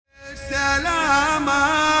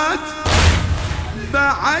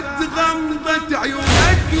غمظة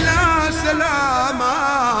عيونك لا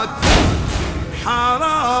سلامات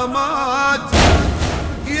حرامات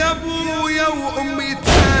يا ابويا وامي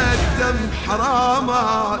تقدم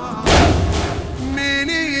حرامات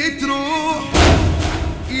مني تروح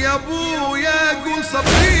يا ابويا قول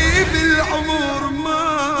صبري بالعمر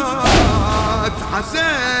مات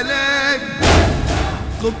عسالك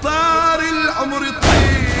قطار العمر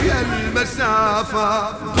يطيل المسافة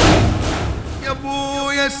يا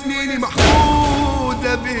ابويا سنيني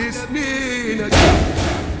محمودة بسنينك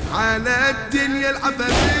على الدنيا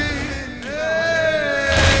العبثين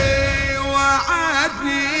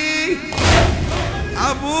وعدني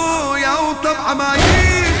ابويا وطبعا ما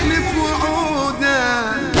يخلف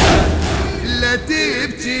وعوده لا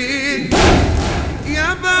تبكي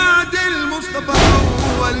يا بعد المصطفى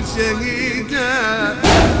اول شهيده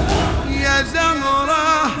يا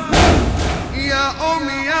زهره يا ام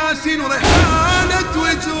ياسين وريحانه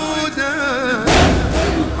وجوده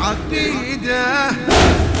عقيده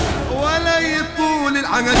ولا يطول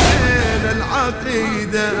العهدين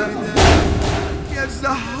العقيده يا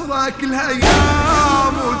زهرة كلها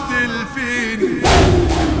ايام وتلفيني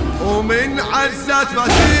ومن عزات ما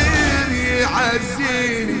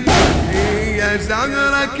يعزيني يا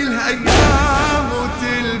زهرة كلها ايام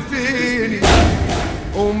وتلفيني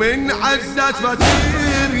ومن عزات ما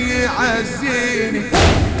يعزيني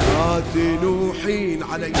لا تنوحين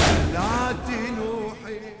علي لا تنوحين